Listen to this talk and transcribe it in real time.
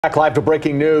Back live to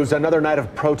breaking news. Another night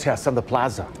of protests on the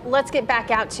plaza. Let's get back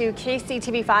out to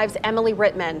KCTV5's Emily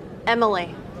Rittman.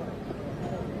 Emily.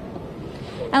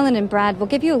 Ellen and Brad, we'll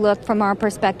give you a look from our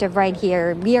perspective right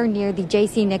here. We are near the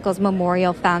J.C. Nichols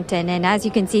Memorial Fountain, and as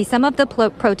you can see, some of the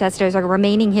protesters are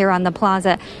remaining here on the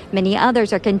plaza. Many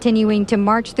others are continuing to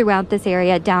march throughout this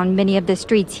area down many of the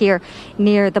streets here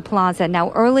near the plaza.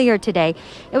 Now, earlier today,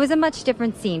 it was a much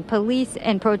different scene. Police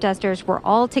and protesters were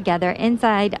all together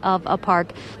inside of a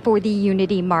park for the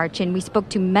Unity March, and we spoke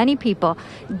to many people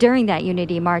during that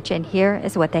Unity March, and here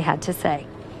is what they had to say.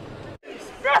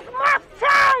 This must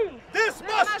change! This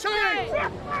must change!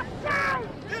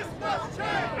 This must change!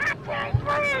 I can't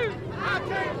breathe! I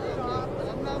can't breathe!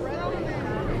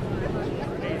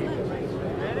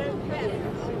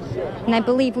 And I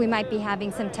believe we might be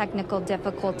having some technical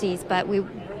difficulties, but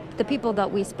the people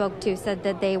that we spoke to said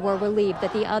that they were relieved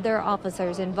that the other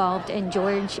officers involved in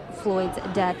George Floyd's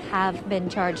death have been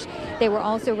charged. They were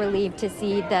also relieved to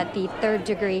see that the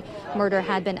third-degree murder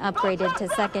had been upgraded to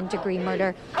second-degree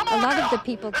murder. A lot of the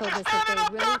people told us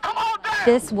that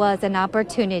this was an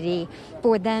opportunity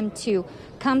for them to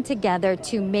come together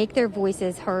to make their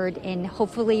voices heard, and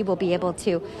hopefully we'll be able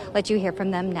to let you hear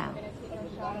from them now.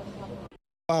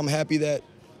 I'm happy that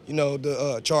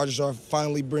the charges are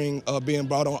finally being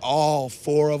brought on all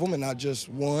four of them and not just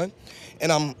one.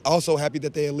 And I'm also happy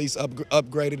that they at least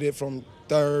upgraded it from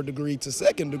third degree to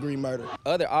second degree murder.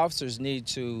 Other officers need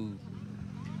to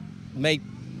make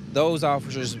those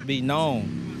officers be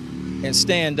known and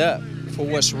stand up for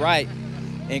what's right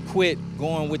and quit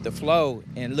going with the flow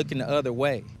and looking the other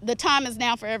way. The time is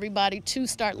now for everybody to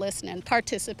start listening,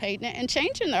 participating, and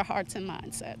changing their hearts and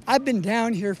mindsets. I've been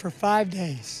down here for 5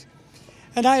 days.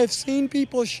 And I have seen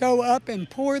people show up and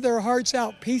pour their hearts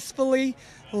out peacefully,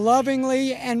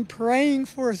 lovingly, and praying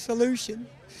for a solution.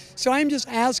 So I'm just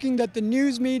asking that the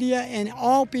news media and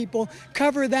all people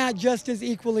cover that just as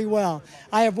equally well.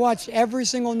 I have watched every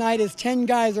single night as 10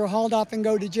 guys are hauled off and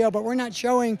go to jail, but we're not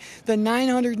showing the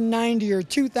 990 or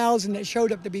 2,000 that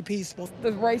showed up to be peaceful.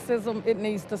 The racism, it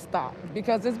needs to stop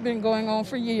because it's been going on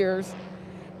for years,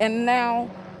 and now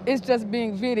it's just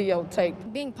being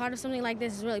videotaped. Being part of something like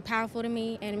this is really powerful to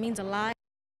me, and it means a lot.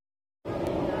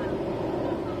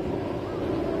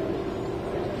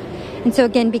 And so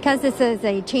again, because this is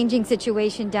a changing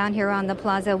situation down here on the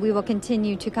plaza, we will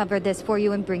continue to cover this for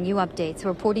you and bring you updates.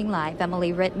 Reporting live,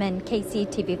 Emily Rittman,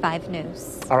 KCTV5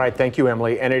 News. All right, thank you,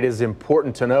 Emily. And it is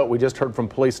important to note, we just heard from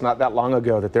police not that long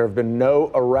ago that there have been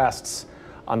no arrests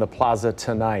on the plaza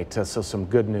tonight. So some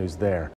good news there.